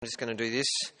I'm just going to do this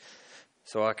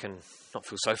so I can not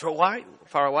feel so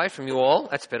far away from you all.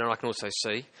 That's better, and I can also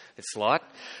see it's light.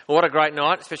 Well, what a great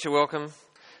night. Special welcome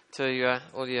to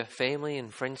all your family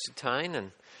and friends to Tane. And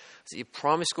is it your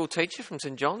primary school teacher from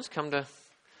St John's come to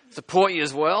support you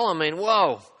as well? I mean,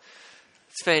 whoa,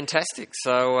 it's fantastic.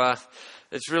 So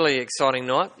it's really exciting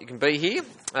night. You can be here.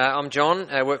 I'm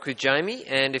John. I work with Jamie.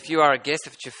 And if you are a guest,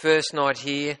 if it's your first night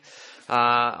here,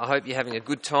 I hope you're having a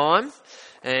good time.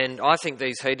 And I think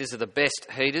these heaters are the best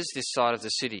heaters this side of the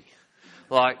city.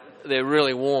 Like, they're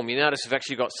really warm. You notice we've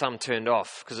actually got some turned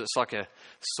off because it's like a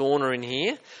sauna in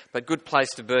here, but good place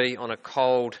to be on a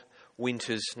cold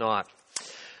winter's night.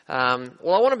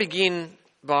 Well, I want to begin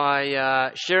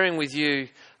by sharing with you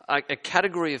a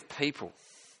category of people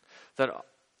that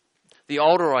the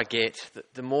older I get,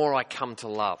 the more I come to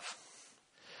love.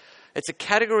 It's a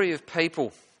category of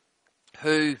people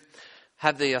who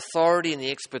have the authority and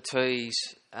the expertise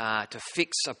to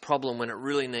fix a problem when it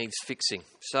really needs fixing.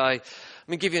 So let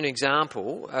me give you an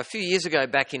example. A few years ago,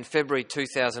 back in February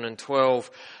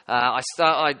 2012,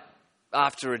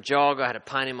 after a jog, I had a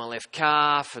pain in my left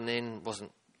calf, and then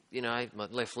my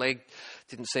left leg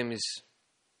didn't seem as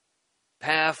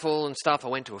powerful and stuff. I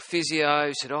went to a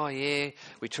physio, said, oh yeah,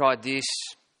 we tried this,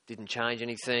 didn't change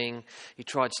anything. He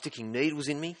tried sticking needles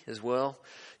in me as well.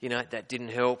 That didn't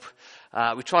help.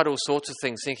 We tried all sorts of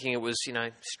things, thinking it was,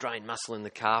 strained muscle in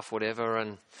the calf, whatever.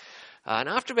 And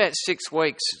after about 6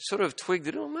 weeks, sort of twigged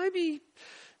that, maybe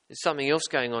there's something else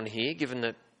going on here, given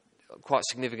that quite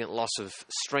significant loss of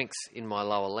strength in my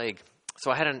lower leg. So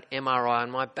I had an MRI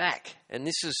on my back, and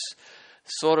this is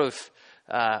sort of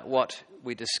what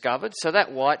we discovered. So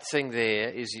that white thing there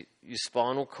is your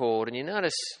spinal cord, and you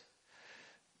notice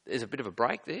there's a bit of a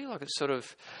break there, like it's sort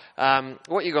of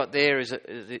what you got there is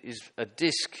a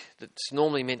disc that's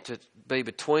normally meant to be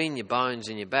between your bones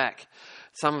and your back.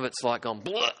 Some of it's like gone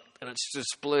blah, and it's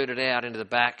just splurted out into the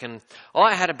back. And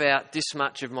I had about this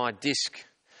much of my disc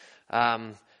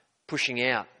pushing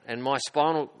out, and my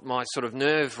sort of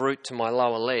nerve route to my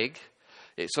lower leg,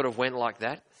 it sort of went like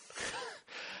that.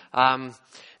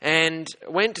 And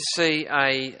went to see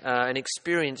an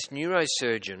experienced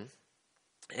neurosurgeon.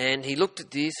 And he looked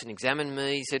at this and examined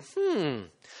me. He said,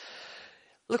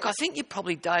 look, I think you're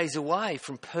probably days away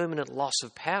from permanent loss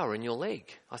of power in your leg.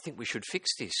 I think we should fix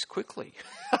this quickly.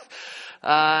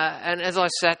 And as I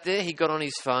sat there, he got on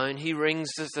his phone. He rings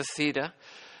the theatre,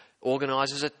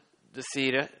 organises the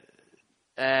theatre.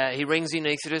 He rings the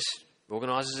anaesthetist,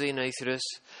 organises the anaesthetist.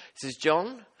 He says,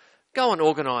 John, go and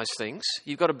organise things.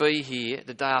 You've got to be here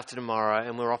the day after tomorrow,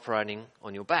 and we're operating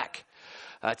on your back.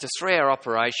 It's a 3-hour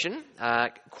operation,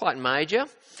 quite major.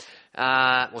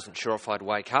 Wasn't sure if I'd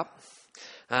wake up.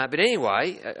 But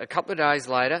anyway, a couple of days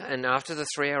later, and after the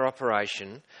 3-hour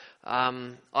operation,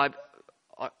 I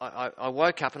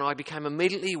woke up and I became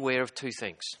immediately aware of 2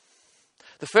 things.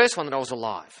 The first one, that I was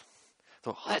alive. I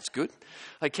thought, that's good.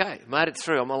 Okay, made it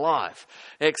through, I'm alive.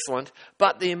 Excellent.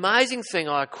 But the amazing thing,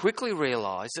 I quickly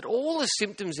realised that all the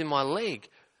symptoms in my leg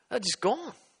are just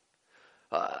gone.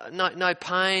 No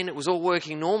pain, it was all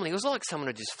working normally. It was like someone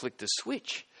had just flicked a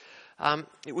switch.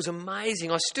 It was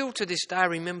amazing. I still to this day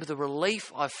remember the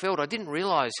relief I felt. I didn't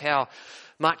realise how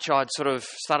much I'd sort of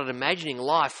started imagining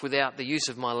life without the use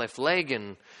of my left leg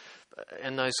and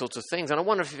those sorts of things. And I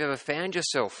wonder if you've ever found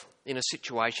yourself in a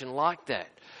situation like that.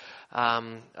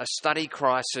 A study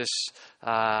crisis,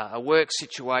 a work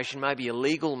situation, maybe a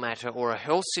legal matter or a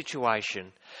health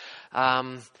situation.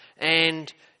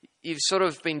 And you've sort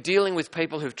of been dealing with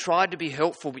people who've tried to be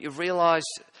helpful, but you've realised,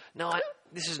 no,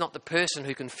 this is not the person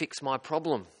who can fix my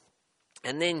problem.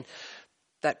 And then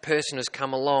that person has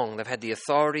come along. They've had the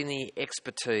authority and the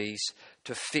expertise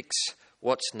to fix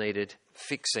what's needed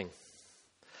fixing.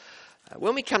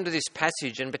 When we come to this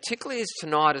passage, and particularly as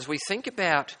tonight, as we think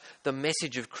about the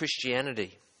message of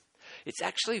Christianity, it's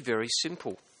actually very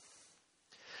simple.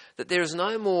 That there is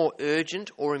no more urgent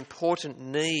or important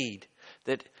need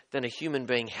than a human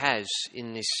being has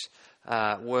in this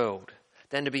world,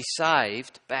 than to be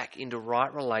saved back into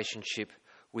right relationship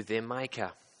with their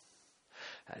Maker.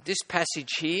 This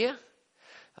passage here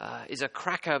is a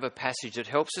crack-over passage that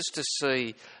helps us to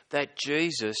see that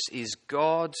Jesus is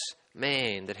God's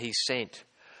man that he sent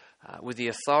with the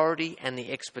authority and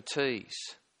the expertise,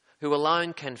 who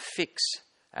alone can fix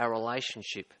our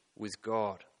relationship with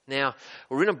God. Now,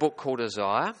 we're in a book called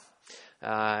Isaiah.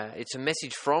 It's a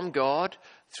message from God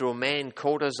through a man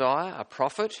called Isaiah, a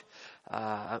prophet,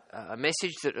 a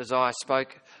message that Isaiah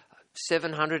spoke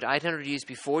 700, 800 years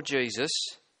before Jesus.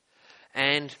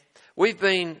 And we've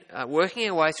been working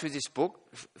our way through this book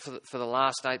for the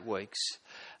last 8 weeks.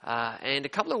 And a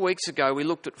couple of weeks ago, we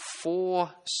looked at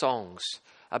 4 songs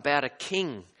about a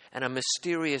king and a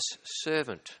mysterious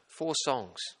servant. 4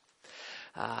 songs.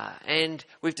 And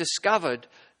we've discovered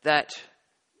that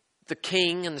the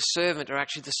king and the servant are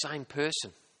actually the same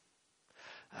person.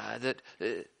 That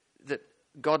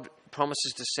God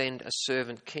promises to send a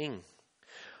servant king.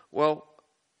 Well,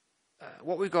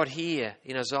 what we've got here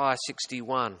in Isaiah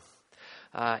 61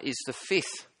 is the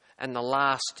 5th and the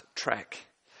last track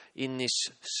in this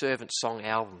servant song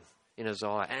album in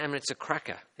Isaiah. And it's a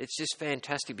cracker. It's just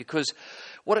fantastic because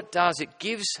what it does, it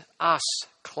gives us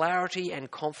clarity and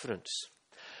confidence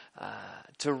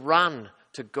to run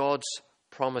to God's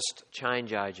promised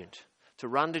change agent, to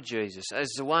run to Jesus as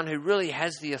the one who really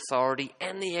has the authority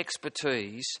and the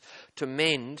expertise to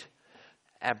mend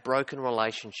our broken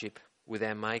relationship with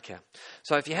our Maker.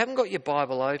 So if you haven't got your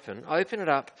Bible open it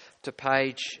up to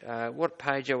page, what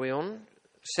page are we on?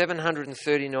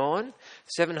 739.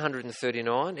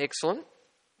 739, excellent.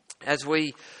 As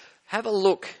we have a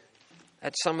look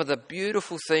at some of the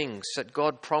beautiful things that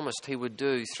God promised he would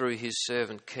do through his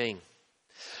servant king.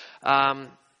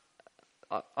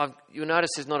 You'll notice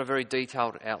there's not a very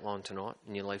detailed outline tonight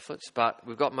in your leaflets, but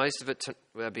we've got most of it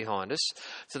behind us.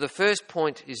 So the first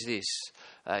point is this.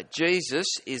 Jesus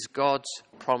is God's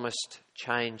promised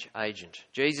change agent.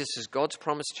 Jesus is God's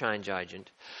promised change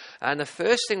agent. And the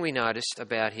first thing we noticed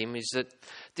about him is that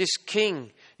this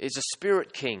king is a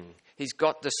spirit king. He's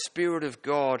got the Spirit of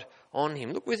God on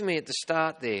him. Look with me at the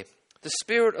start there. The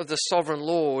Spirit of the Sovereign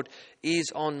Lord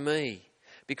is on me,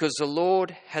 because the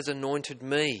Lord has anointed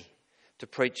me to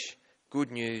preach good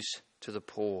news to the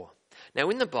poor. Now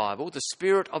in the Bible, the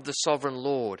Spirit of the Sovereign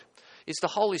Lord is the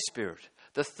Holy Spirit,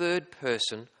 the third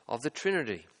person of the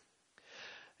Trinity.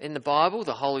 In the Bible,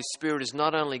 the Holy Spirit is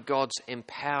not only God's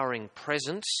empowering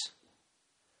presence,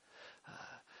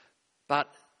 but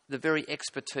the very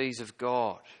expertise of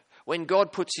God. When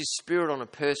God puts his Spirit on a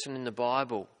person in the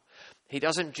Bible,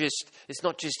 it's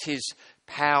not just his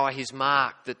power, his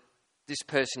mark that this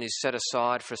person is set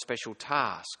aside for a special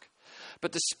task.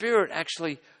 But the Spirit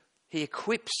actually, he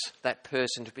equips that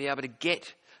person to be able to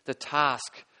get the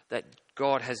task that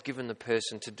God has given the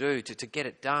person to do, to get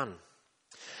it done.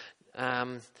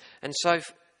 And so,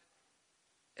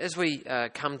 as we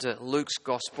come to Luke's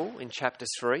Gospel in chapter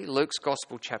 3, Luke's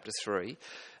Gospel chapter 3,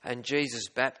 and Jesus'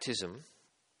 baptism,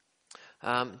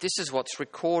 this is what's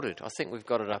recorded. I think we've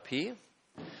got it up here.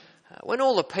 When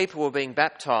all the people were being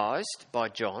baptised by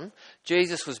John,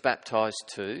 Jesus was baptised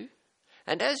too.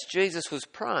 And as Jesus was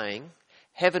praying,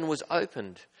 heaven was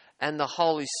opened, and the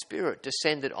Holy Spirit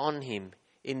descended on him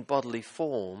in bodily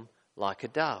form like a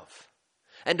dove.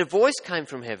 And a voice came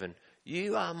from heaven,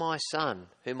 "You are my Son,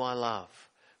 whom I love.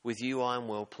 With you I am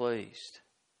well pleased."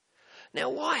 Now,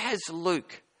 why has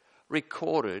Luke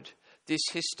recorded this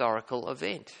historical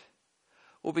event?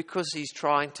 Well, because he's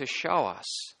trying to show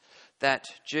us that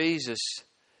Jesus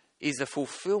is the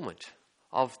fulfilment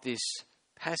of this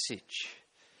passage.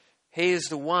 He is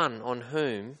the one on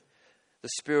whom the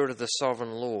Spirit of the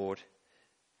Sovereign Lord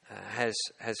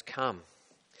has come.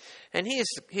 And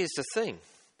here's the thing.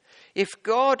 If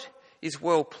God is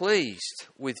well pleased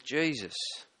with Jesus,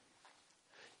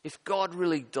 if God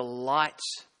really delights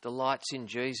in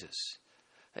Jesus,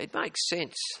 it makes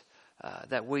sense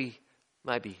that we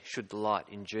maybe should delight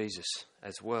in Jesus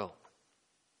as well.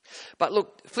 But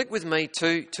look, flick with me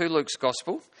to Luke's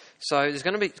Gospel. So there's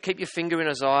going to be, keep your finger in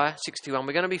Isaiah 61.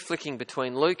 We're going to be flicking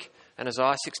between Luke and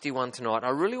Isaiah 61 tonight. I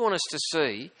really want us to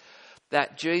see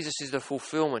that Jesus is the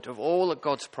fulfilment of all that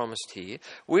God's promised here.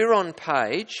 We're on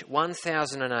page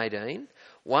 1018.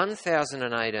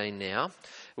 1018 now.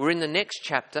 We're in the next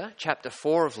chapter, chapter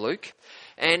 4 of Luke.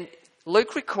 And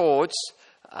Luke records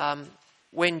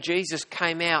when Jesus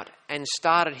came out and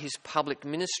started his public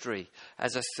ministry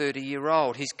as a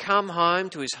 30-year-old. He's come home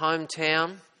to his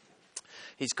hometown.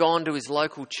 He's gone to his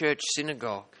local church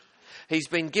synagogue. He's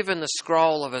been given the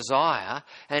scroll of Isaiah,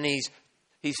 and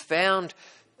he's found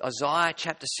Isaiah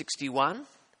chapter 61,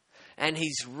 and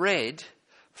he's read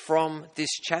from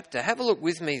this chapter. Have a look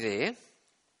with me there.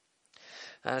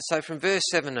 So from verse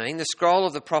 17, the scroll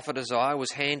of the prophet Isaiah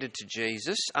was handed to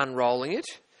Jesus. Unrolling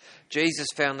it, Jesus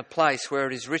found the place where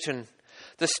it is written,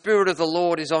 "The Spirit of the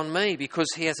Lord is on me, because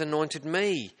he has anointed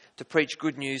me to preach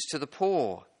good news to the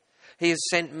poor. He has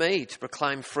sent me to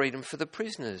proclaim freedom for the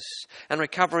prisoners and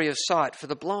recovery of sight for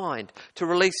the blind, to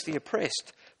release the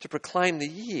oppressed, to proclaim the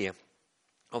year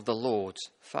of the Lord's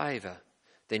favour."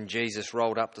 Then Jesus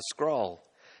rolled up the scroll,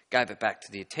 gave it back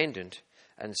to the attendant,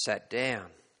 and sat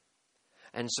down.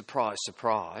 And surprise,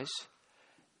 surprise,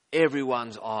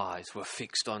 everyone's eyes were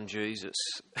fixed on Jesus.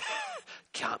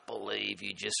 Can't believe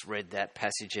you just read that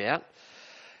passage out.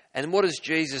 And what does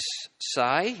Jesus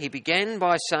say? He began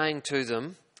by saying to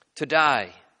them,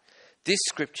 "Today, this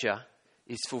scripture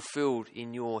is fulfilled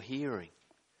in your hearing."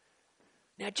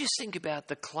 Now just think about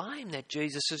the claim that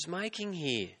Jesus is making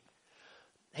here.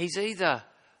 He's either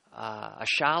a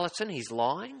charlatan, he's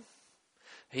lying,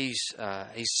 he's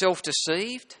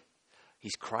self-deceived,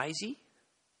 he's crazy,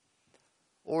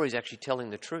 or he's actually telling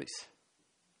the truth.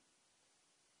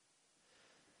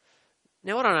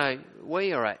 Now, I don't know where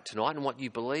you're at tonight and what you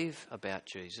believe about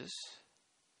Jesus,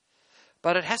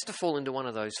 but it has to fall into one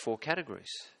of those four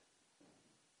categories.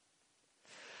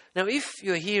 Now, if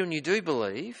you're here and you do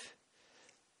believe,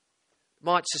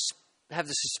 might have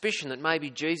the suspicion that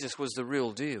maybe Jesus was the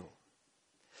real deal,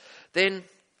 then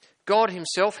God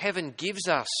himself, heaven, gives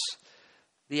us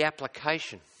the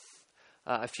application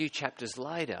a few chapters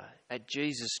later at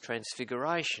Jesus'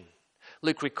 transfiguration.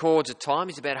 Luke records a time,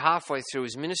 he's about halfway through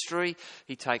his ministry.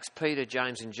 He takes Peter,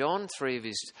 James and John, three of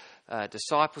his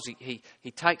disciples.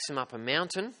 He takes them up a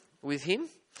mountain with him,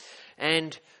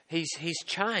 and he's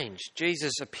changed.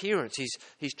 Jesus' appearance,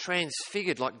 he's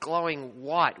transfigured like glowing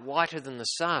white, whiter than the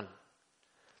sun.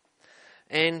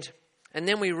 And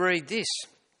then we read this,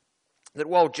 that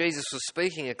while Jesus was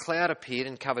speaking, a cloud appeared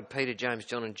and covered Peter, James,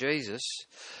 John and Jesus.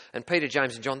 And Peter,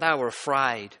 James and John, they were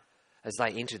afraid as they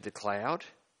entered the cloud.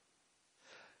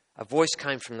 A voice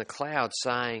came from the cloud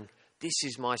saying, "This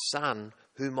is my son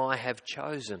whom I have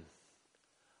chosen.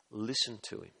 Listen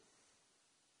to him."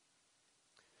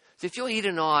 So if you're here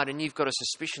tonight and you've got a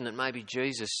suspicion that maybe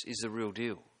Jesus is the real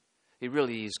deal, he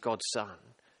really is God's son,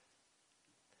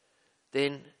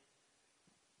 then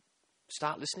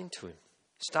start listening to him.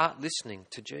 Start listening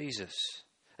to Jesus.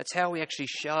 That's how we actually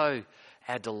show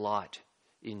our delight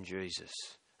in Jesus.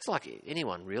 It's like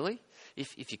anyone, really.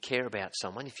 If you care about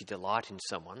someone, if you delight in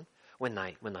someone, when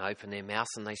they open their mouth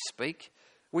and they speak,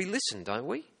 we listen, don't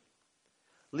we?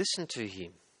 Listen to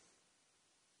him.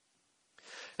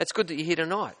 It's good that you're here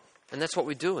tonight, and that's what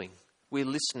we're doing. We're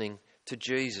listening to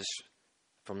Jesus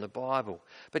from the Bible.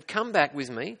 But come back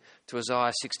with me to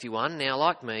Isaiah 61. Now,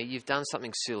 like me, you've done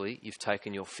something silly. You've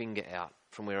taken your finger out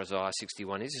from where Isaiah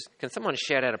 61 is. Can someone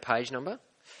shout out a page number?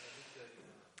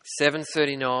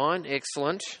 739.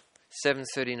 Excellent.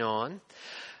 739.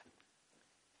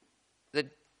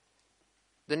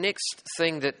 The next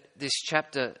thing that this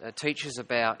chapter teaches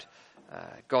about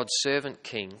God's servant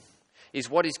king is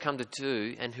what he's come to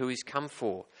do and who he's come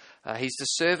for. He's the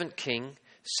servant king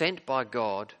sent by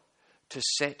God to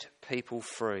set people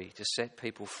free,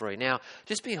 Now,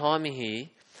 just behind me here,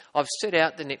 I've set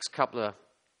out the next couple of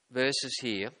verses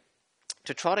here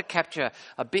to try to capture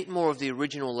a bit more of the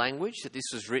original language that this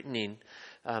was written in,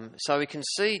 so we can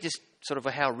see just sort of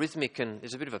how rhythmic, and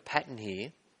there's a bit of a pattern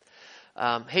here.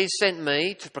 He's sent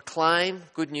me to proclaim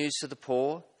good news to the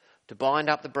poor, to bind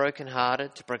up the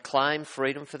brokenhearted, to proclaim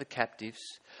freedom for the captives,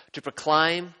 to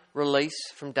proclaim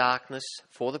release from darkness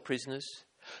for the prisoners,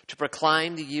 to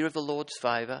proclaim the year of the Lord's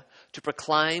favour, to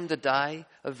proclaim the day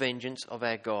of vengeance of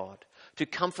our God, to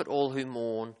comfort all who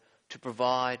mourn, to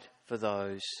provide for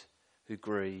those who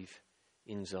grieve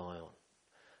in Zion.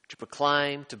 To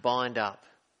proclaim, to bind up,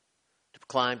 to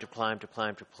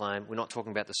proclaim. We're not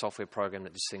talking about the software program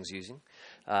that this thing's using.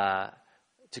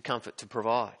 To comfort, to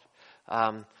provide.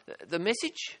 The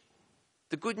message,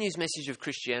 the good news message of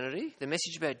Christianity, the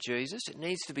message about Jesus, it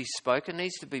needs to be spoken,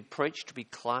 needs to be preached, to be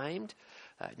claimed,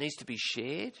 it needs to be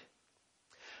shared.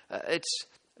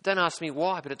 Don't ask me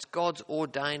why, but it's God's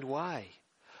ordained way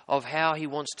of how he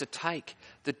wants to take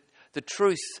the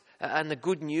truth and the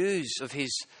good news of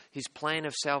his plan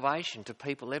of salvation to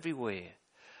people everywhere.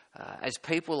 As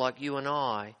people like you and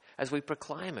I, as we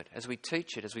proclaim it, as we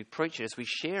teach it, as we preach it, as we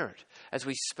share it, as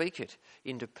we speak it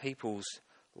into people's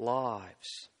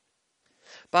lives.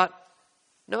 But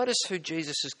notice who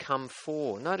Jesus has come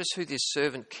for. Notice who this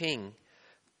servant king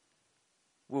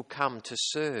will come to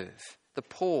serve. The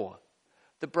poor,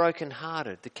 the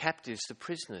brokenhearted, the captives, the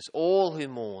prisoners, all who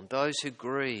mourn, those who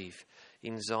grieve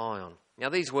in Zion. Now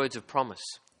these words of promise,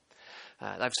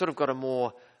 they've sort of got a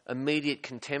more immediate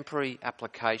contemporary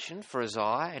application for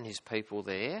Isaiah and his people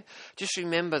there. Just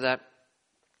remember that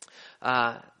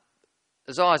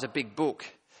Isaiah is a big book.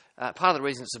 Part of the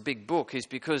reason it's a big book is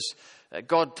because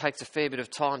God takes a fair bit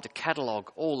of time to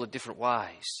catalogue all the different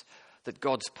ways that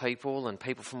God's people and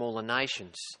people from all the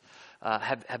nations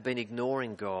have been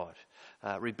ignoring God,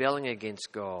 rebelling against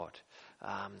God,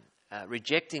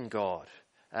 rejecting God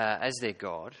as their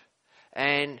God,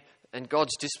 and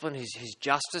God's discipline, his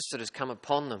justice that has come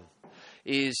upon them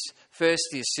is first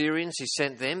the Assyrians. He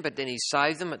sent them, but then he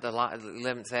saved them at the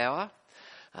 11th hour.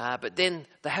 But then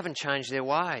they haven't changed their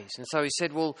ways. And so he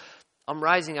said, well, I'm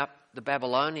raising up the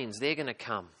Babylonians. They're going to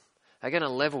come are going to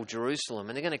level Jerusalem,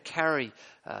 and they're going to carry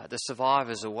the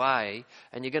survivors away,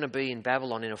 and you're going to be in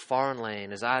Babylon in a foreign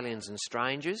land as aliens and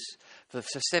strangers for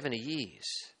 70 years.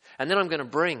 And then I'm going to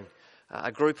bring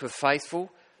a group of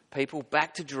faithful people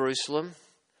back to Jerusalem,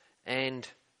 and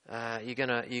you're going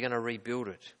to rebuild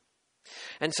it.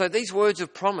 And so these words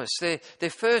of promise, they're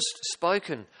first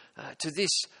spoken to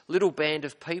this little band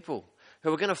of people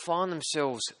who are going to find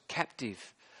themselves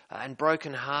captive and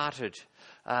broken-hearted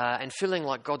and feeling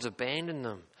like God's abandoned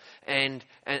them. And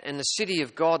the city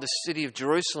of God, the city of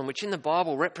Jerusalem, which in the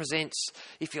Bible represents,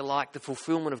 if you like, the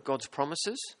fulfilment of God's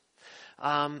promises,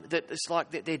 that it's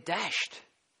like they're dashed.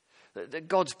 That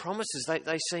God's promises,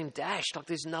 they seem dashed, like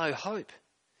there's no hope.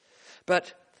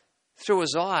 But through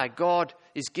Isaiah, God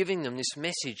is giving them this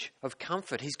message of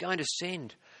comfort. He's going to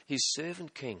send his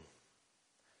servant king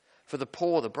for the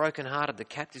poor, the brokenhearted, the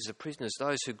captives, the prisoners,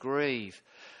 those who grieve,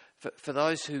 for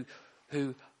those who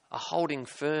are holding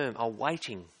firm, are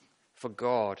waiting for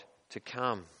God to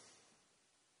come.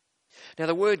 Now,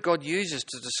 the word God uses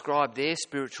to describe their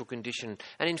spiritual condition,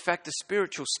 and in fact the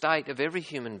spiritual state of every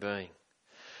human being,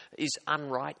 is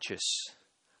unrighteous,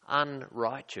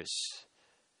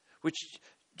 which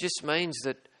just means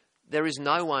that there is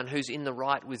no one who's in the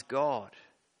right with God.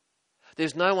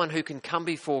 There's no one who can come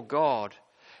before God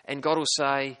and God will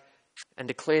say and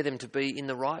declare them to be in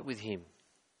the right with him.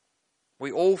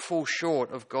 We all fall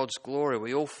short of God's glory.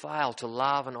 We all fail to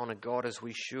love and honour God as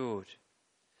we should.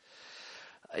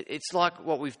 It's like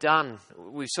what we've done.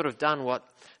 We've sort of done what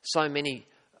so many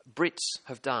Brits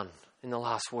have done in the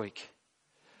last week.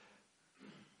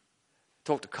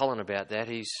 Talked to Colin about that.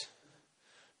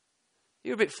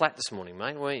 You're a bit flat this morning,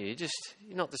 mate, weren't you?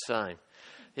 You're not the same.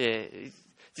 Yeah,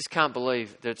 just can't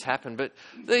believe that it's happened. But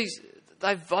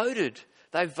they've voted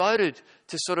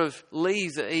to sort of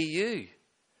leave the EU,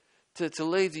 to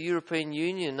leave the European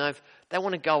Union. They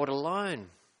want to go it alone.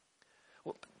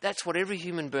 Well, that's what every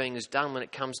human being has done when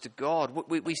it comes to God.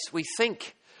 We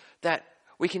think that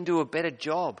we can do a better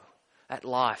job at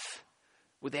life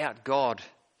without God,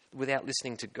 without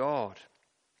listening to God.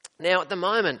 Now, at the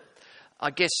moment,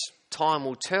 I guess time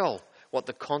will tell what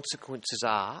the consequences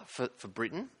are for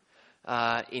Britain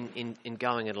in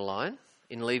going it alone,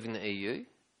 in leaving the EU.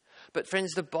 But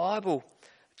friends, the Bible,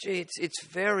 it's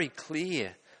very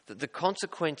clear that the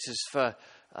consequences for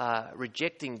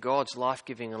rejecting God's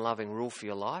life-giving and loving rule for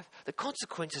your life, the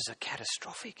consequences are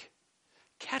catastrophic.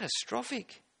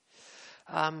 Catastrophic.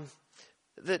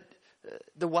 That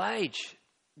the wage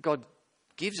God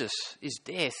gives us is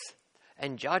death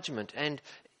and judgment, and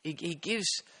He gives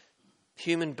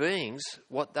human beings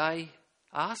what they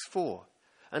ask for,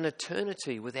 an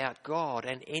eternity without God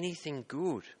and anything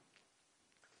good.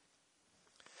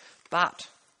 But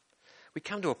we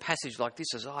come to a passage like this,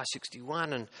 Isaiah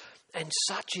 61, and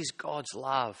such is God's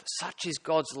love. Such is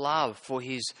God's love for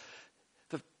his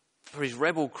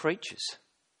rebel creatures,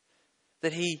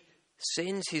 that he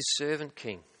sends his servant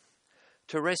king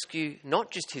to rescue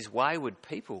not just his wayward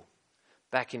people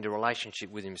back into relationship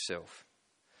with himself.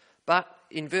 But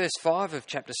in verse 5 of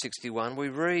chapter 61, we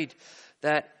read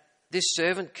that this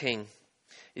servant king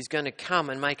is going to come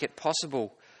and make it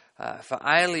possible for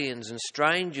aliens and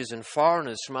strangers and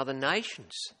foreigners from other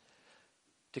nations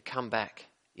to come back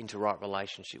into right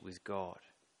relationship with God.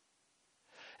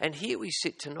 And here we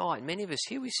sit tonight, many of us,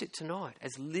 here we sit tonight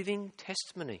as living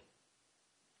testimony.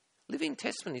 Living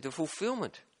testimony to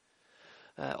fulfilment.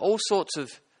 All sorts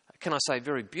of, can I say,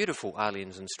 very beautiful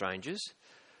aliens and strangers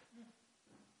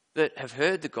that have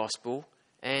heard the gospel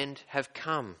and have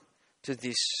come to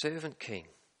this servant king.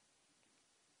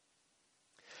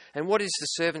 And what is the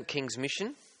servant king's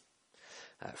mission?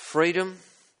 Freedom,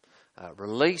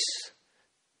 release,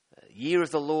 year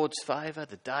of the Lord's favour,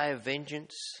 the day of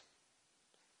vengeance.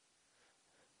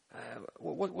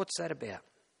 What's that about?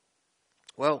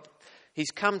 Well,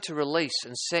 he's come to release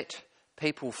and set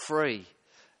people free,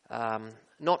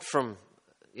 not from,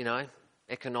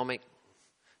 economic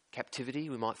captivity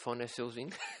we might find ourselves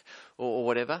in or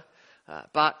whatever,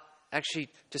 but actually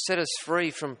to set us free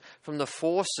from the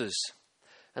forces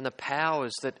and the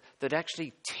powers that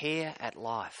actually tear at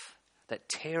life, that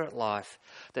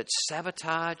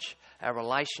sabotage our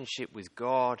relationship with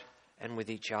God and with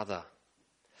each other.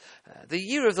 The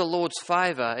year of the Lord's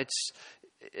favour,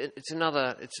 it's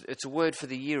a word for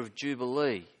the year of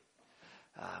Jubilee.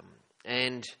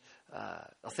 And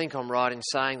I think I'm right in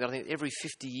saying that I think every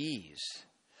 50 years,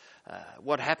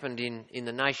 what happened in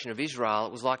the nation of Israel,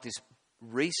 it was like this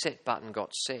reset button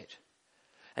got set.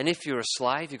 And if you're a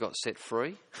slave, you got set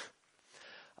free.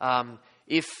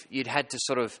 If you'd had to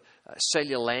sort of sell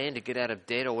your land to get out of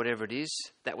debt or whatever it is,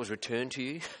 that was returned to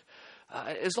you.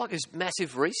 It was like this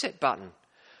massive reset button.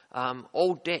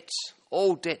 All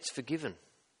debts forgiven.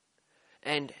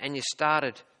 And you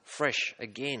started fresh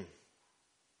again.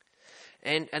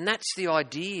 And that's the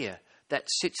idea that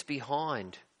sits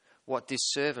behind what this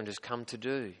servant has come to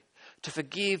do. To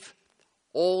forgive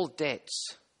all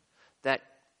debts that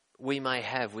we may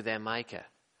have with our Maker.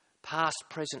 Past,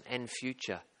 present and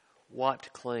future.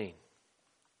 Wiped clean.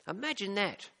 Imagine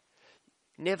that.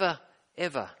 Never,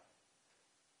 ever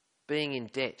being in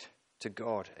debt to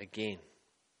God again.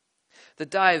 The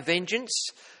day of vengeance,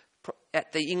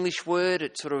 at the English word,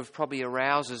 it sort of probably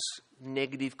arouses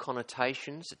negative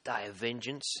connotations, the day of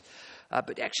vengeance.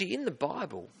 But actually in the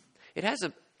Bible, it has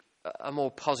a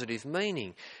more positive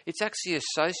meaning. It's actually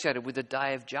associated with the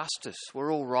day of justice,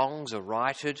 where all wrongs are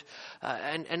righted,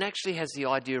 and actually has the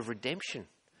idea of redemption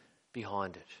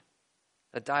behind it.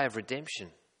 A day of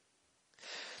redemption.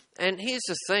 And here's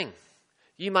the thing.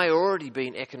 You may already be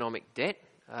in economic debt.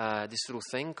 This little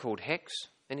thing called HECS.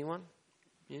 Anyone?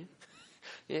 Yeah?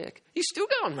 Yeah. You're still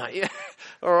going, mate. Yeah.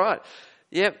 All right.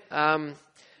 Yep.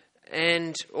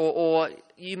 Or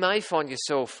you may find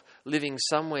yourself living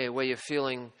somewhere where you're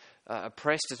feeling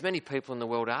oppressed, as many people in the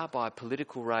world are, by a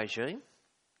political regime.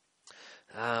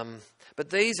 But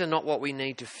these are not what we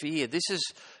need to fear. This is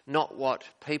not what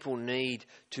people need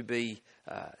to be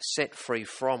set free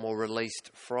from or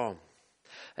released from.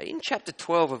 In chapter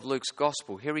 12 of Luke's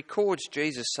Gospel, he records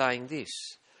Jesus saying this,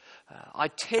 I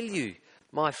tell you,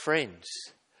 my friends,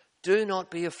 do not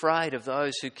be afraid of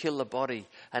those who kill the body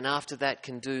and after that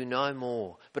can do no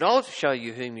more. But I'll show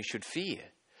you whom you should fear.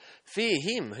 Fear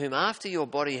him whom after your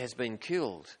body has been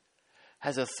killed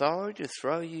has authority to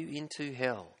throw you into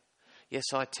hell. Yes,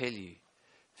 I tell you,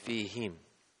 fear him.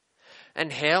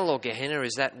 And hell or Gehenna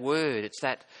is that word. It's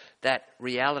that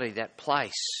reality, that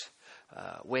place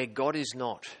where God is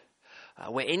not,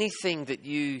 where anything that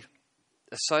you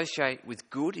associate with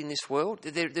good in this world,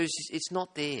 it's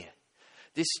not there.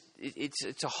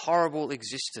 It's a horrible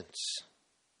existence.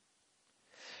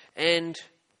 And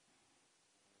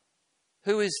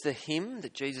who is the him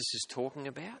that Jesus is talking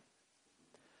about?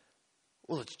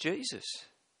 Well, it's Jesus.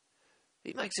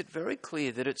 He makes it very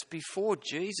clear that it's before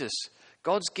Jesus.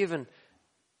 God's given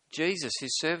Jesus,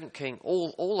 his servant king,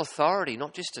 all authority,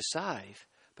 not just to save,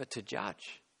 but to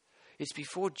judge. It's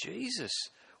before Jesus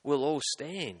will all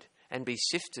stand and be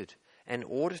sifted and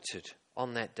audited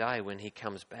on that day when he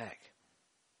comes back.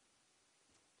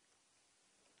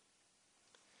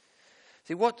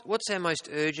 See, what's our most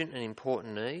urgent and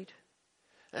important need?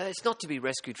 It's not to be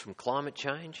rescued from climate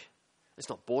change. It's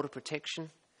not border protection.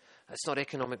 It's not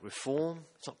economic reform.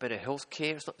 It's not better health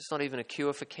care. It's not even a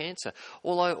cure for cancer.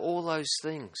 All those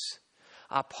things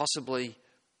are possibly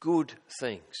good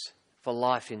things for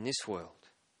life in this world.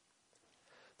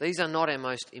 These are not our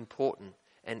most important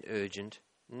and urgent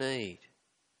need.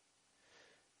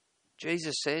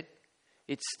 Jesus said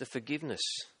it's the forgiveness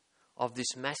of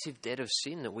this massive debt of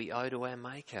sin that we owe to our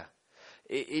Maker.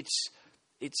 It's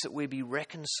that we be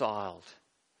reconciled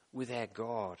with our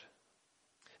God.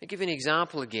 I'll give you an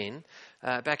example again,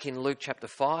 back in Luke chapter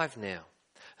 5 now.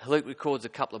 Luke records a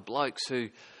couple of blokes who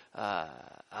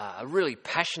are really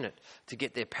passionate to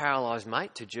get their paralysed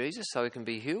mate to Jesus so he can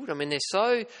be healed. I mean, they're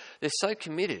so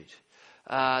committed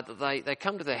that they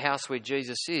come to the house where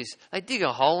Jesus is. They dig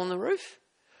a hole in the roof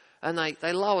and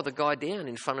they lower the guy down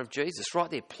in front of Jesus, right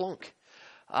there, plonk.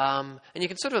 And you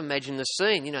can sort of imagine the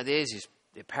scene. You know, there's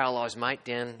their paralysed mate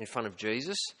down in front of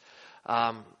Jesus.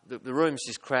 The room's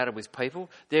just crowded with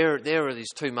people. There are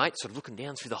these two mates sort of looking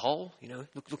down through the hole, you know,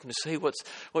 looking to see what's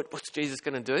Jesus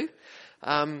going to do.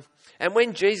 And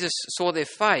when Jesus saw their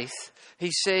faith,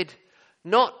 he said,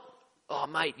 not, oh,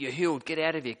 mate, you're healed, get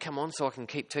out of here, come on so I can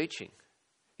keep teaching.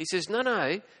 He says,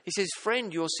 no. He says,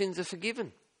 friend, your sins are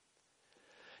forgiven.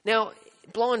 Now,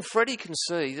 blind Freddie can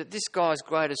see that this guy's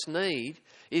greatest need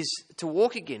is to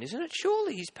walk again, isn't it?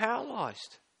 Surely he's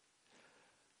paralysed.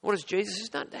 What does Jesus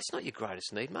say? No, that's not your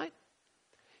greatest need, mate.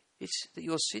 It's that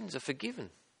your sins are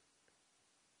forgiven.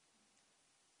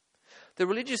 The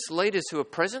religious leaders who are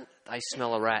present, they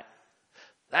smell a rat.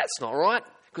 That's not right,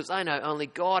 because they know only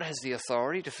God has the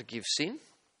authority to forgive sin.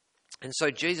 And so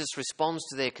Jesus responds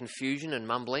to their confusion and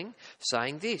mumbling,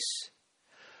 saying this.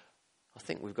 I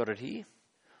think we've got it here.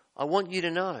 I want you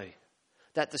to know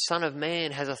that the Son of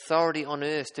Man has authority on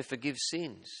earth to forgive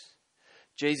sins.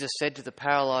 Jesus said to the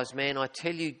paralysed man, I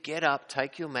tell you, get up,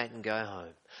 take your mat and go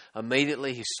home.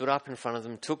 Immediately he stood up in front of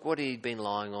them, took what he'd been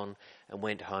lying on and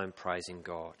went home praising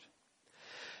God.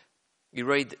 You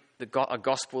read a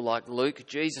gospel like Luke,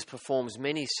 Jesus performs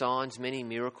many signs, many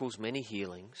miracles, many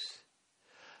healings.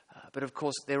 But of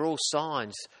course, they're all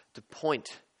signs to point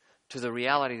to the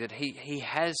reality that he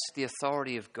has the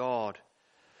authority of God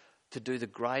to do the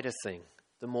greater thing,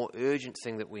 the more urgent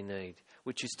thing that we need,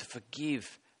 which is to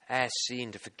forgive our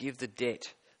sin, to forgive the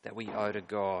debt that we owe to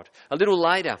God. A little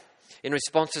later, in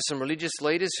response to some religious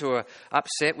leaders who are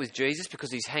upset with Jesus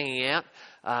because he's hanging out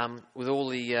with all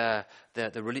the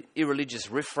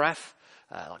irreligious riffraff,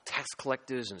 like tax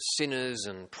collectors and sinners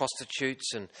and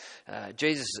prostitutes, and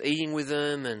Jesus is eating with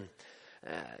them,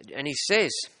 and he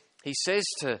says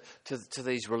to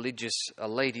these religious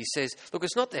elite, he says, look,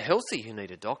 it's not the healthy who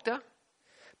need a doctor,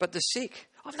 but the sick.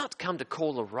 I've not come to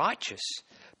call the righteous,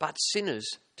 but sinners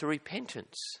to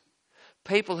repentance.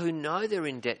 People who know they're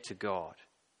in debt to God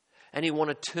and who want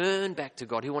to turn back to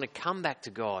God, who want to come back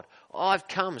to God. I've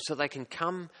come so they can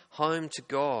come home to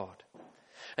God.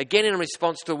 Again, in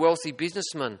response to a wealthy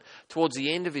businessman towards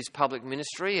the end of his public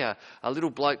ministry, a little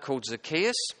bloke called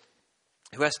Zacchaeus,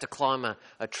 who has to climb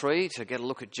a tree to get a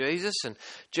look at Jesus. And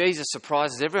Jesus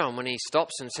surprises everyone when he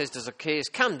stops and says to Zacchaeus,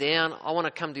 come down, I want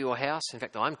to come to your house. In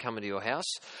fact, I'm coming to your house,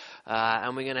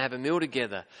 and we're going to have a meal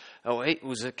together.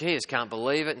 Zacchaeus can't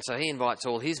believe it, and so he invites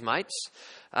all his mates.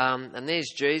 And there's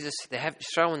Jesus. They're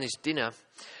throwing this dinner.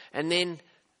 And then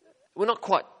we're not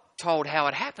quite told how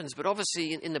it happens, but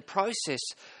obviously in the process,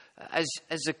 as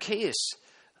Zacchaeus,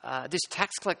 this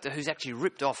tax collector who's actually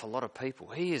ripped off a lot of people,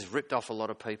 he has ripped off a lot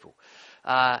of people.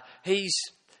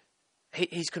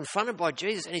 He's confronted by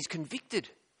Jesus and he's convicted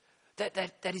that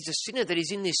he's a sinner, that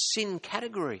he's in this sin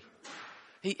category.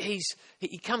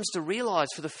 He comes to realise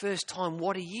for the first time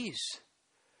what he is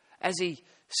as he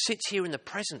sits here in the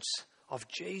presence of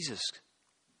Jesus,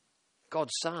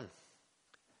 God's Son.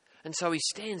 And so he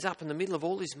stands up in the middle of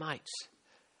all his mates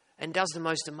and does the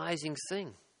most amazing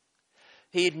thing.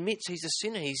 He admits he's a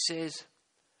sinner. He says,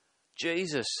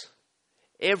 Jesus,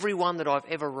 everyone that I've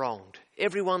ever wronged,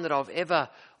 everyone that I've ever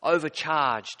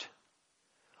overcharged,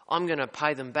 I'm going to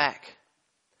pay them back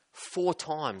 4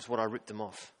 times what I ripped them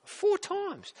off. 4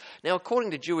 times. Now, according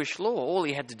to Jewish law, all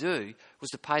he had to do was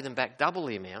to pay them back double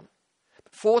the amount.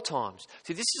 4 times.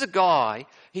 See, this is a guy,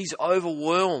 he's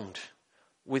overwhelmed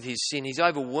with his sin. He's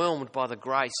overwhelmed by the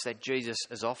grace that Jesus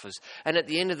has offers. And at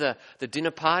the end of the dinner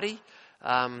party,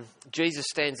 Jesus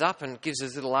stands up and gives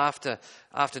his little after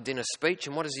dinner speech.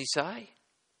 And what does he say?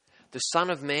 The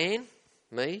Son of Man,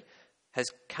 me, has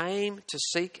came to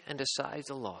seek and to save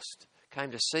the lost. Came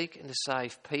to seek and to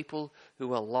save people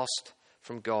who are lost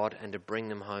from God and to bring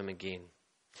them home again.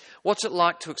 What's it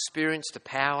like to experience the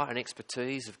power and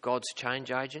expertise of God's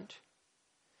change agent?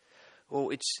 Well,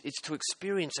 it's to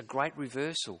experience a great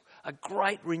reversal, a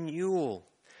great renewal.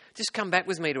 Just come back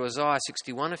with me to Isaiah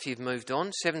 61 if you've moved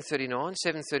on,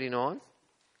 739,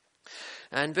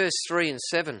 and verse 3 and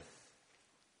 7.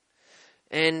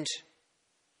 And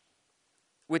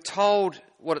we're told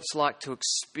what it's like to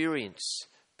experience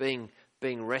being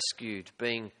rescued,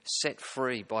 being set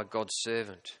free by God's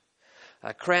servant.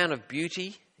 A crown of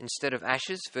beauty instead of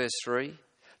ashes, verse 3.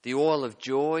 The oil of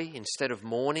joy instead of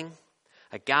mourning.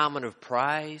 A garment of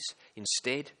praise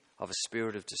instead of a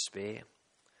spirit of despair.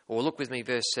 Or look with me,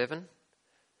 verse 7.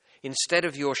 Instead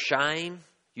of your shame,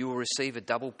 you will receive a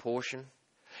double portion.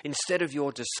 Instead of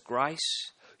your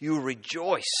disgrace, you will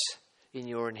rejoice in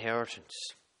your inheritance.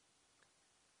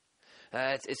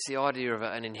 It's the idea of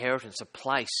an inheritance, a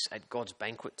place at God's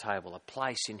banquet table, a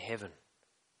place in heaven.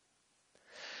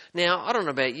 Now, I don't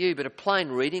know about you, but a plain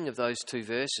reading of those 2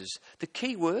 verses, the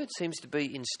key word seems to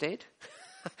be instead.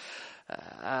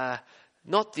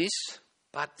 Not this,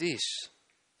 but this.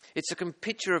 It's a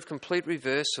picture of complete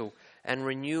reversal and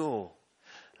renewal.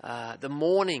 The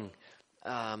mourning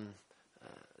of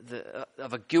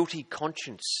a guilty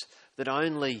conscience that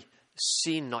only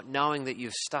sin, not knowing that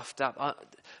you've stuffed up,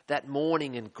 that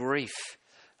mourning and grief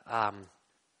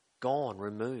gone,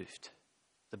 removed.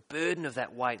 The burden of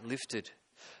that weight lifted.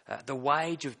 The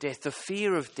wage of death, the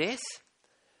fear of death,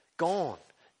 gone.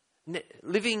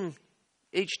 Living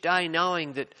each day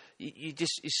knowing that you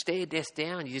stare death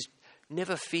down, you just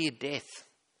never fear death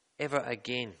ever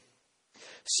again.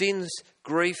 Sin's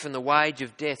grief and the wage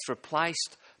of death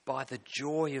replaced by the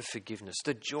joy of forgiveness,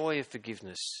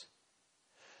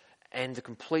 and the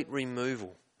complete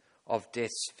removal of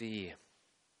death's fear.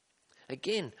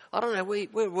 Again, I don't know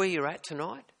where you're at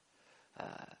tonight,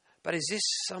 but is this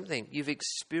something you've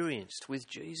experienced with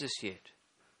Jesus yet?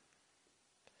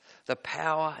 The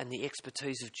power and the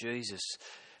expertise of Jesus.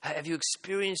 Have you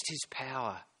experienced his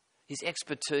power, his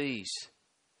expertise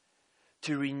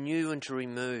to renew and to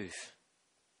remove?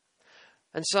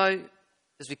 And so,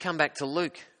 as we come back to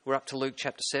Luke, we're up to Luke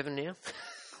chapter 7 now.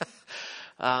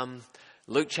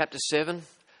 Luke chapter 7,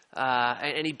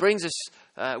 and he brings us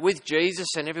with Jesus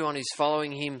and everyone who's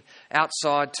following him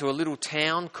outside to a little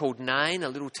town called Nain,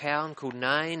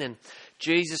 and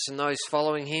Jesus and those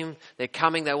following him, they're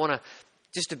coming, they want to,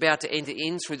 just about to enter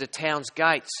in through the town's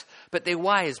gates, but their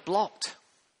way is blocked.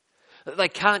 They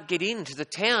can't get into the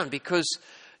town because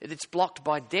it's blocked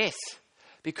by death,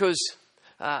 because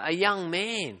a young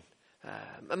man,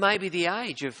 maybe the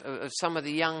age of some of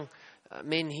the young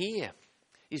men here,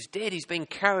 is dead. He's been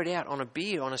carried out on a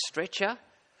bier, on a stretcher,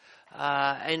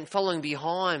 and following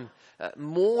behind,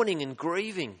 mourning and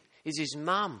grieving, is his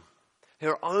mum,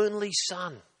 her only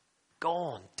son,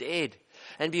 gone, dead.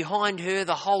 And behind her,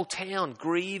 the whole town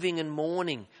grieving and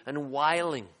mourning and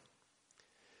wailing.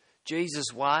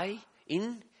 Jesus' way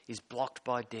in is blocked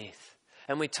by death.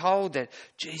 And we're told that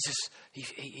Jesus, he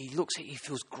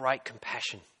feels great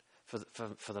compassion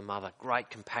for the mother, great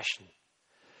compassion.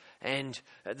 And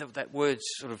that word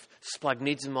sort of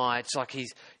splagnizomai, it's like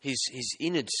his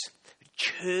innards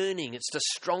churning. It's the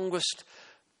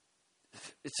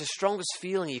strongest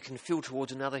feeling you can feel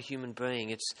towards another human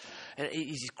being. And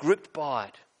he's gripped by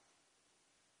it.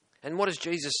 And what does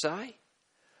Jesus say?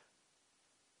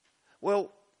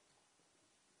 Well,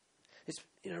 it's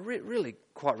really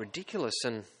quite ridiculous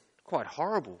and quite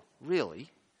horrible, really,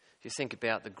 if you think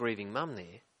about the grieving mum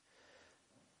there.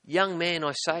 Young man,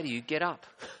 I say to you, get up.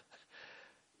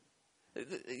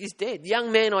 He's dead.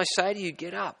 Young man, I say to you,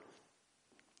 get up.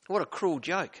 What a cruel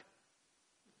joke.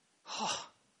 Oh.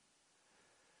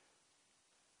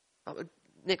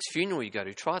 Next funeral you go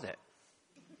to, try that.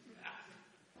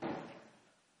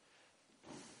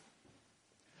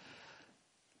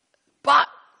 But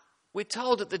we're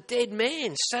told that the dead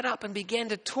man sat up and began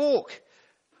to talk,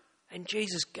 and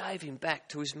Jesus gave him back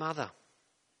to his mother.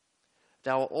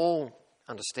 They were all,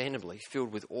 understandably,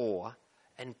 filled with awe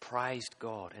and praised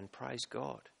God.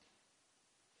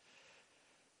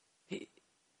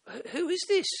 Who is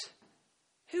this?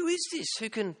 Who is this who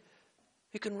can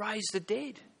raise the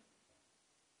dead?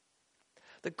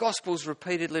 The Gospels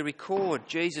repeatedly record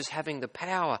Jesus having the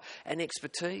power and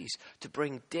expertise to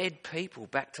bring dead people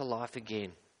back to life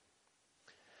again.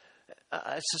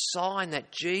 It's a sign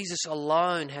that Jesus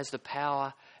alone has the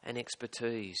power and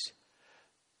expertise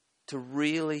to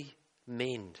really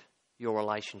mend your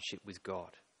relationship with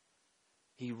God.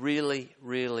 He really,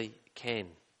 really can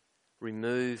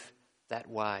remove that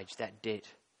wage, that debt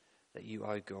that you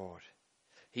owe God.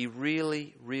 He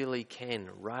really, really can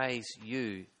raise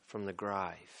you from the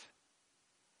grave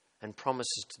and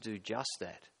promises to do just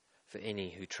that for any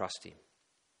who trust him.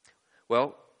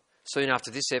 Well, soon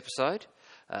after this episode,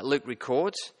 Luke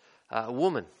records a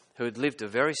woman who had lived a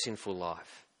very sinful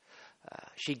life.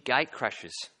 She gate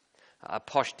crashes a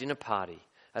posh dinner party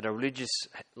at a religious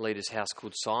leader's house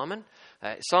called Simon.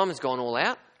 Simon's gone all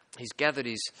out. He's gathered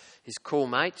his cool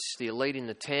mates, the elite in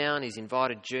the town. He's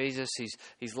invited Jesus.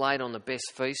 He's laid on the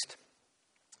best feast.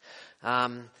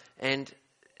 And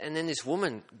then this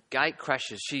woman gate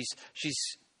crashes. She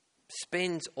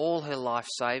spends all her life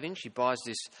savings. She buys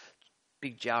this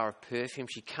big jar of perfume.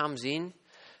 She comes in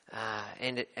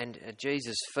and at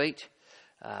Jesus' feet,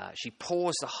 she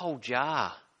pours the whole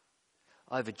jar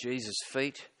over Jesus'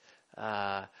 feet.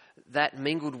 That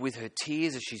mingled with her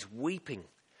tears as she's weeping.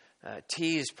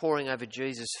 Tears pouring over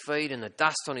Jesus' feet and the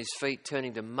dust on his feet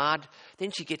turning to mud. Then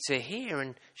she gets her hair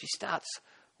and she starts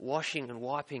washing and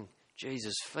wiping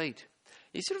Jesus' feet.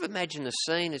 You sort of imagine the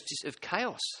scene as just of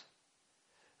chaos.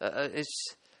 But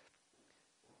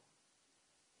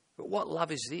what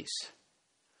love is this?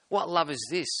 What love is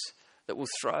this that will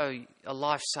throw a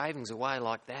life savings away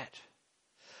like that?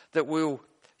 That will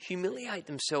humiliate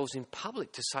themselves in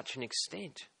public to such an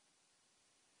extent?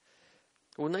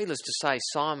 Well, needless to say,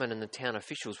 Simon and the town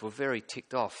officials were very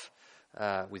ticked off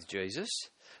with Jesus.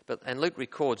 And Luke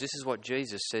records, this is what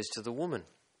Jesus says to the woman.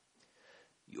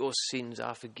 Your sins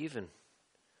are forgiven.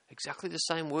 Exactly the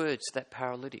same words to that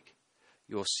paralytic.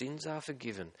 Your sins are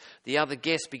forgiven. The other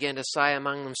guests began to say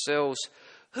among themselves,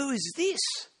 who is this?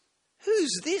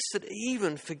 Who's this that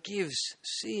even forgives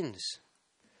sins?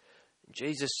 And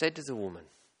Jesus said to the woman,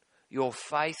 your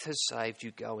faith has saved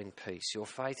you, go in peace. Your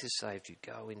faith has saved you,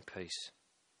 go in peace.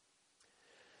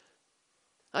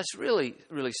 It's really,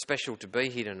 really special to be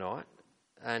here tonight.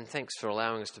 And thanks for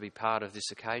allowing us to be part of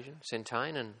this occasion,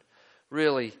 Centane. And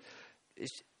really,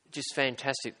 it's just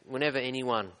fantastic whenever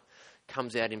anyone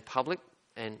comes out in public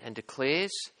and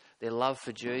declares their love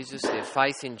for Jesus, their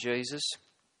faith in Jesus.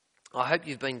 I hope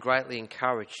you've been greatly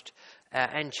encouraged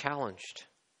and challenged.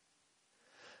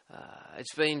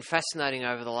 It's been fascinating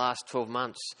over the last 12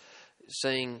 months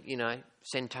seeing,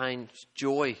 Centane's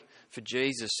joy for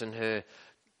Jesus and her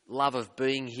love of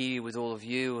being here with all of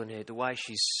you and the way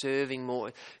she's serving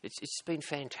more. It's been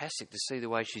fantastic to see the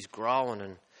way she's grown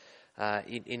and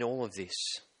in all of this.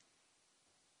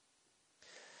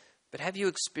 But have you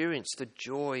experienced the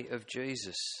joy of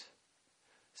Jesus?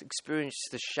 Experienced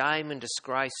the shame and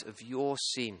disgrace of your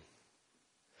sin?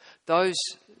 Those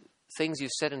things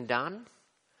you've said and done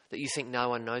that you think no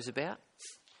one knows about?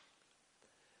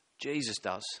 Jesus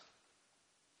does.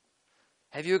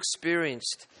 Have you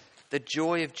experienced the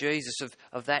joy of Jesus,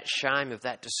 of that shame, of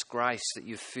that disgrace that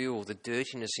you feel, the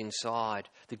dirtiness inside,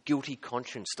 the guilty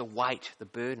conscience, the weight, the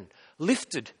burden?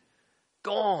 Lifted,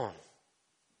 gone.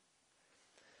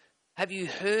 Have you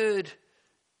heard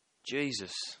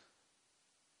Jesus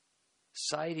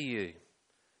say to you,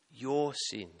 your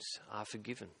sins are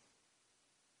forgiven?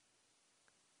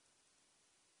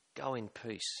 Go in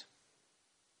peace.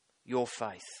 Your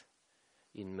faith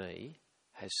in me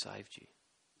has saved you.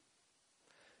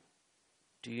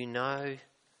 Do you know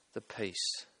the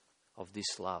peace of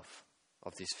this love,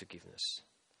 of this forgiveness?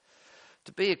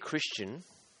 To be a Christian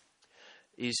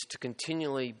is to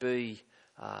continually be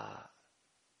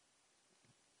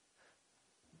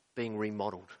being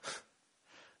remodelled.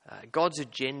 God's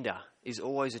agenda is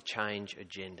always a change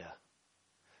agenda.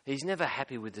 He's never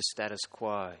happy with the status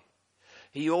quo.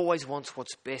 He always wants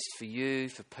what's best for you,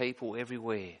 for people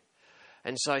everywhere.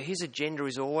 And so his agenda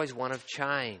is always one of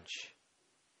change.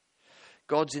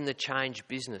 God's in the change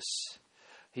business.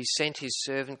 He sent his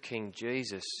servant King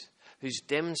Jesus, who's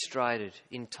demonstrated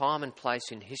in time and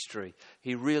place in history,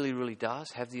 he really, really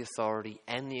does have the authority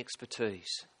and the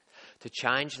expertise to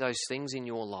change those things in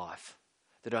your life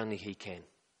that only he can.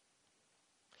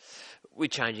 We're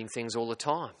changing things all the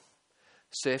time.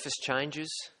 Surface changes.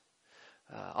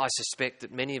 I suspect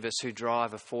that many of us who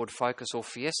drive a Ford Focus or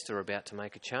Fiesta are about to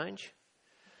make a change.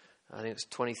 I think it's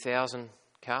 20,000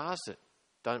 cars that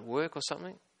don't work or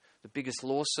something. The biggest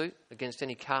lawsuit against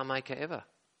any car maker ever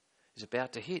is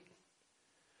about to hit.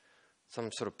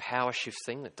 Some sort of power shift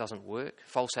thing that doesn't work.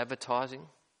 False advertising.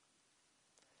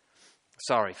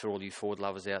 Sorry for all you Ford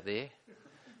lovers out there.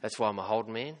 That's why I'm a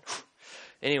Holden man.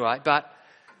 Anyway, but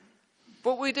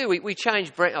what we do, we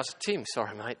change brand. Oh, Tim,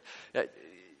 sorry, mate.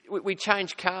 We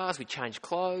change cars, we change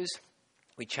clothes,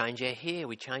 we change our hair,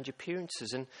 we change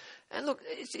appearances. And look,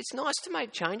 it's nice to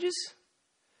make changes.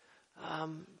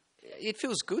 It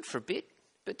feels good for a bit,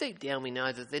 but deep down we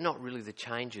know that they're not really the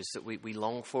changes that we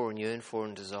long for and yearn for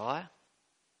and desire.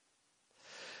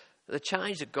 The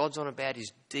change that God's on about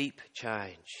is deep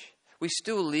change. We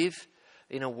still live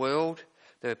in a world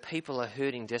where people are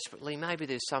hurting desperately. Maybe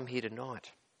there's some here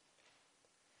tonight.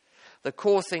 The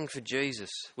core thing for Jesus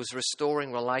was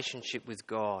restoring relationship with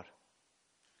God.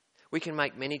 We can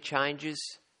make many changes.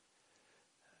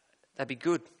 They'd be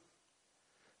good.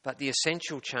 But the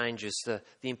essential changes, the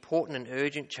important and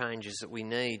urgent changes that we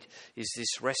need is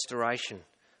this restoration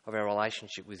of our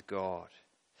relationship with God.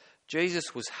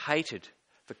 Jesus was hated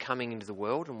for coming into the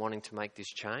world and wanting to make this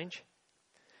change.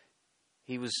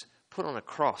 He was put on a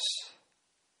cross,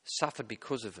 suffered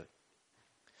because of it.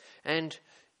 And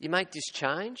you make this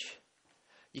change,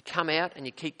 you come out and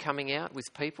you keep coming out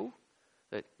with people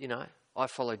that, I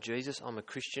follow Jesus, I'm a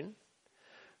Christian.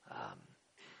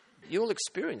 You'll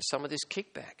experience some of this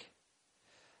kickback.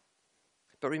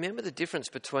 But remember the difference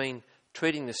between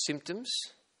treating the symptoms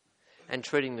and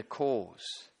treating the cause.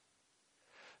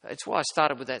 It's why I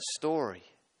started with that story.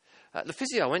 The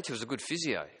physio I went to was a good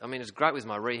physio. I mean, it was great with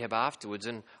my rehab afterwards,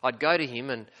 and I'd go to him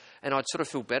and I'd sort of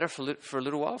feel better for a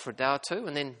little while, for a day or two,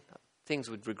 and then things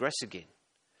would regress again.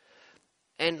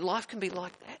 And life can be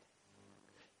like that.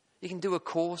 You can do a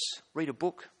course, read a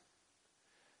book,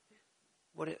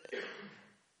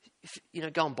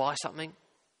 go and buy something.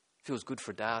 Feels good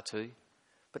for a day or two,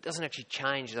 but doesn't actually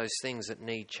change those things that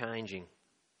need changing.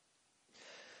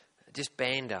 Just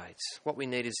band-aids. What we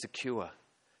need is the cure.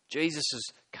 Jesus has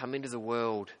come into the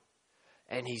world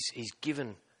and he's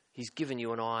given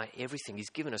you and I everything. He's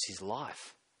given us his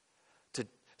life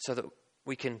so that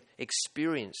we can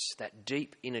experience that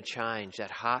deep inner change,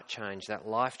 that heart change, that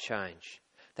life change,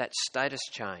 that status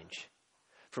change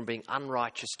from being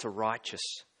unrighteous to righteous,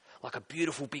 like a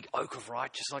beautiful big oak of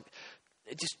righteousness,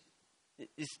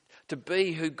 to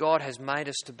be who God has made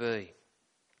us to be,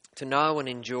 to know and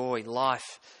enjoy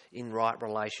life in right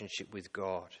relationship with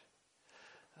God.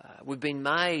 We've been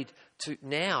made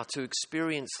to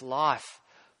experience life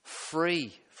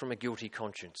free from a guilty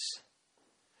conscience,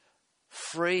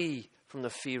 free from the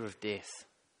fear of death,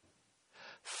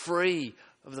 free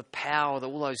of the power of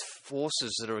all those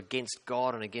forces that are against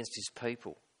God and against his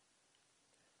people.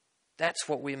 That's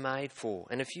what we're made for.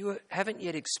 And if you haven't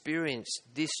yet experienced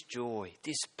this joy,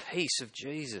 this peace of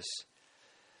Jesus,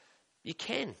 You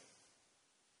can.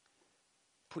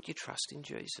 Put your trust in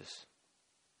Jesus.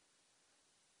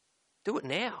 Do it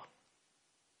now.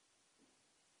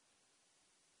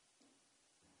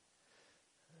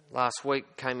 Last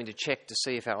week, came in to check to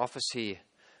see if our office here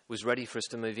was ready for us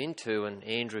to move into, and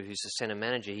Andrew, who's the centre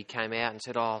manager, he came out and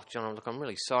said, "Oh, John, look, I'm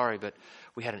really sorry, but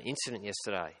we had an incident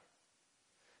yesterday.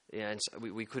 Yeah, and so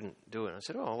we couldn't do it." And I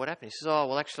said, "Oh, what happened?" He says, "Oh,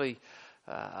 well, actually,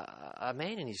 a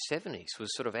man in his 70s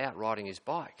was sort of out riding his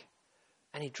bike,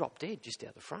 and he dropped dead just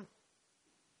out the front."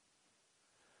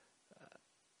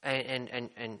 And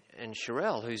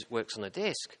Sherelle, who works on the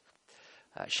desk,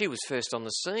 she was first on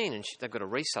the scene, and they've got a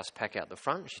resus pack out the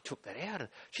front, and she took that out, and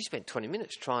she spent 20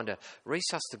 minutes trying to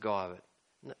resus the guy.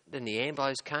 But then the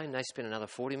ambos came, they spent another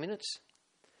 40 minutes.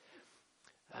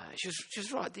 She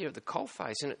was right there at the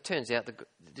coalface, and it turns out that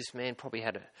this man probably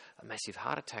had a massive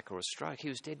heart attack or a stroke. He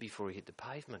was dead before he hit the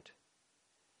pavement.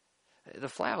 The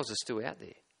flowers are still out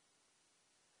there.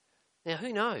 Now,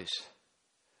 who knows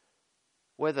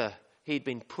whether he'd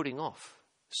been putting off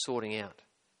sorting out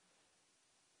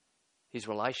his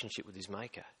relationship with his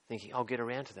Maker, thinking, "I'll get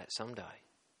around to that someday."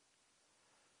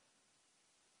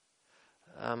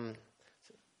 A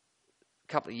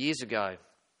couple of years ago,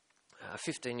 a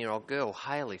 15-year-old girl,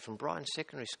 Hayley, from Brighton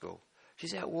Secondary School,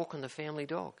 she's out walking the family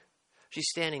dog. She's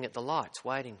standing at the lights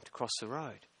waiting to cross the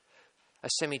road. A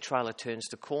semi-trailer turns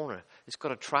the corner. It's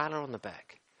got a trailer on the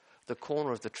back. The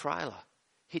corner of the trailer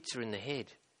hits her in the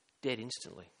head, dead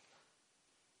instantly.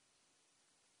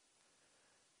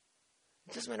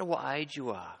 It doesn't matter what age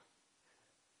you are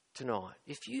tonight.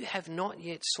 If you have not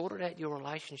yet sorted out your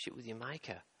relationship with your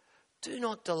Maker, do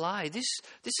not delay. This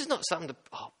is not something to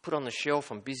put on the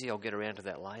shelf. I'm busy, I'll get around to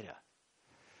that later.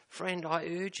 Friend, I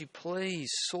urge you,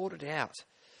 please sort it out.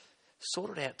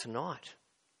 Sort it out tonight.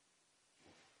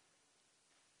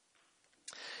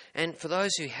 And for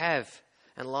those who have,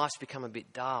 and life's become a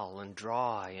bit dull and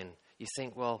dry, and you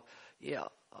think, well, yeah,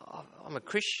 I'm a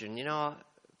Christian,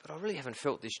 but I really haven't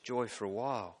felt this joy for a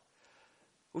while.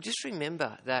 Well, just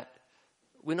remember that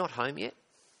we're not home yet.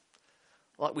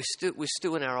 Like we're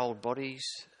still in our old bodies.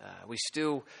 We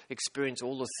still experience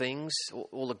all the things,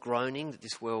 all the groaning that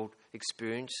this world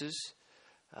experiences.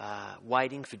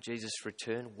 Waiting for Jesus'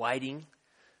 return, waiting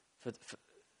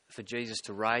for Jesus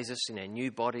to raise us in our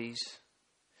new bodies,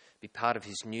 be part of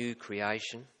his new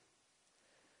creation.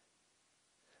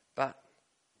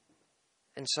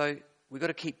 And so we've got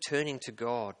to keep turning to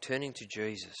God, turning to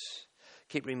Jesus.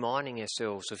 Keep reminding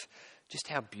ourselves of just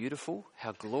how beautiful,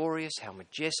 how glorious, how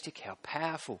majestic, how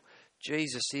powerful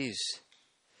Jesus is.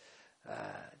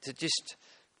 To just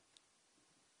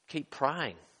keep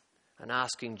praying and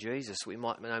asking Jesus we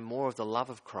might know more of the love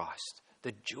of Christ,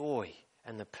 the joy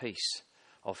and the peace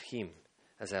of him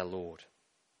as our Lord.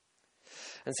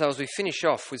 And so as we finish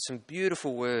off with some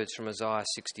beautiful words from Isaiah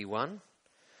 61,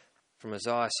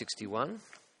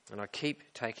 and I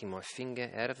keep taking my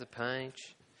finger out of the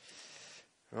page.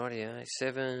 Rightio,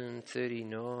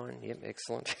 739. Yep,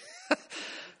 excellent.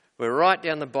 We're right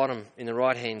down the bottom in the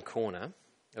right-hand corner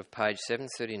of page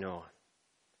 739.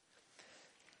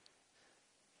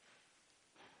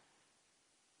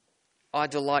 I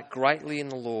delight greatly in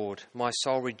the Lord. My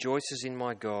soul rejoices in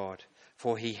my God,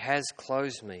 for he has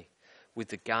clothed me with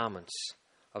the garments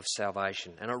of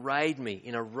salvation and arrayed me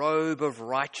in a robe of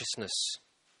righteousness.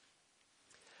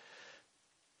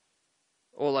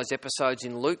 All those episodes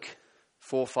in Luke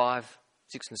 4, 5,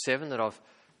 6 and 7 that I've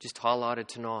just highlighted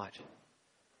tonight.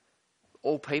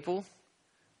 All people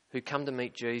who come to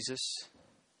meet Jesus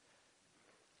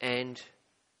and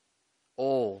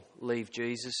all leave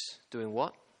Jesus doing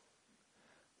what?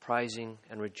 Praising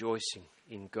and rejoicing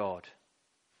in God.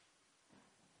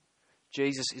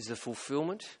 Jesus is the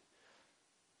fulfillment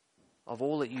of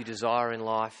all that you desire in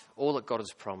life, all that God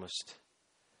has promised.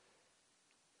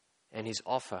 And his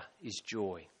offer is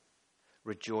joy,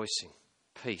 rejoicing,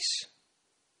 peace.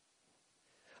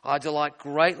 I delight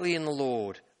greatly in the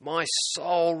Lord. My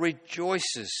soul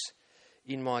rejoices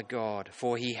in my God,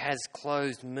 for he has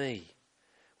clothed me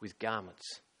with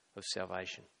garments of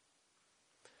salvation.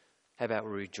 How about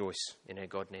we rejoice in our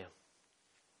God now?